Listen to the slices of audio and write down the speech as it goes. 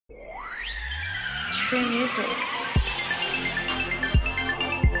True music.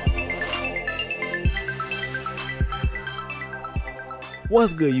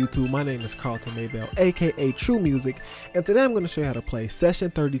 What's good, YouTube? My name is Carleton Maybell, aka True Music, and today I'm going to show you how to play Session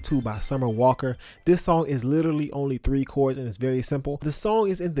 32 by Summer Walker. This song is literally only 3 chords and it's very simple. The song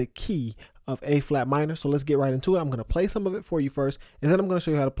is in the key of A flat minor, so let's get right into it. I'm going to play some of it for you first, and then I'm going to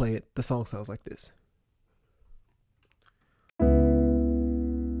show you how to play it. The song sounds like this.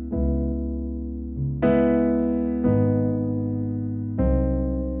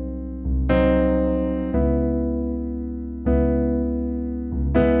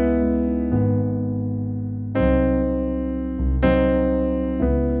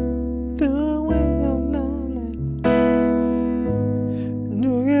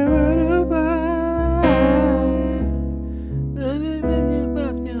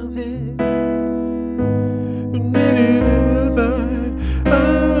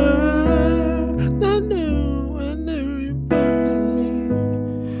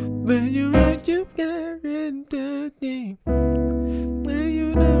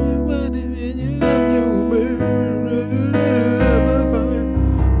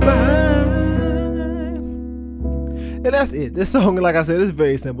 And that's it. This song, like I said, is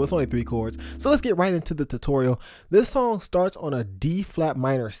very simple. It's only 3 chords. So let's get right into the tutorial. This song starts on a D flat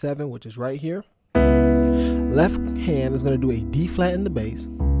minor 7, which is right here. Left hand is going to do a D flat in the bass.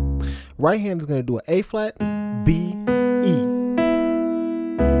 Right hand is going to do an A flat, B, E.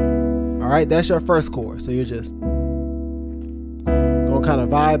 All right, that's your first chord. So you're just going to kind of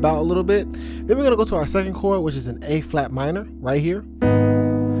vibe out a little bit. Then we're going to go to our second chord, which is an A flat minor right here.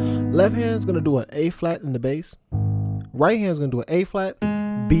 Left hand is going to do an A flat in the bass. Right hand is going to do an A flat,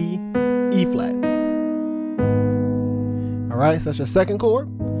 B, E flat. All right, so that's your second chord.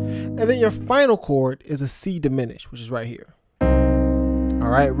 And then your final chord is a C diminished, which is right here. All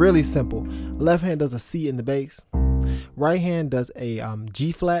right, really simple. Left hand does a C in the bass. Right hand does a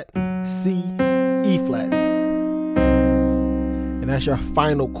G flat, C, E flat. And that's your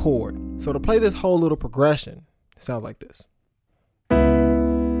final chord. So to play this whole little progression, it sounds like this.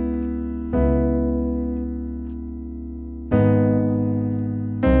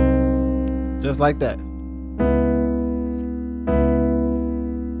 Just like that.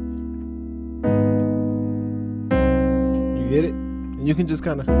 You get it? And you can just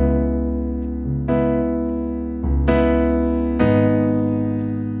kind of.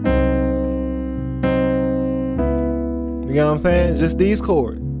 You get what I'm saying? Just these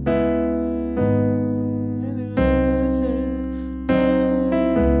chords.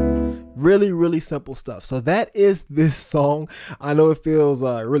 Really simple stuff. So that is this song. I know it feels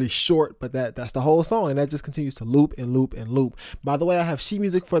really short, but that's the whole song, and that just continues to loop and loop and loop. By the way, I have sheet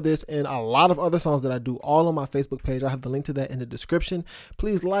music for this and a lot of other songs that I do all on my Facebook page. I have the link to that in the description.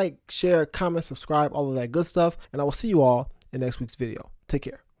 Please like, share, comment, subscribe, all of that good stuff, and I will see you all in next week's video. Take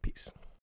care. Peace.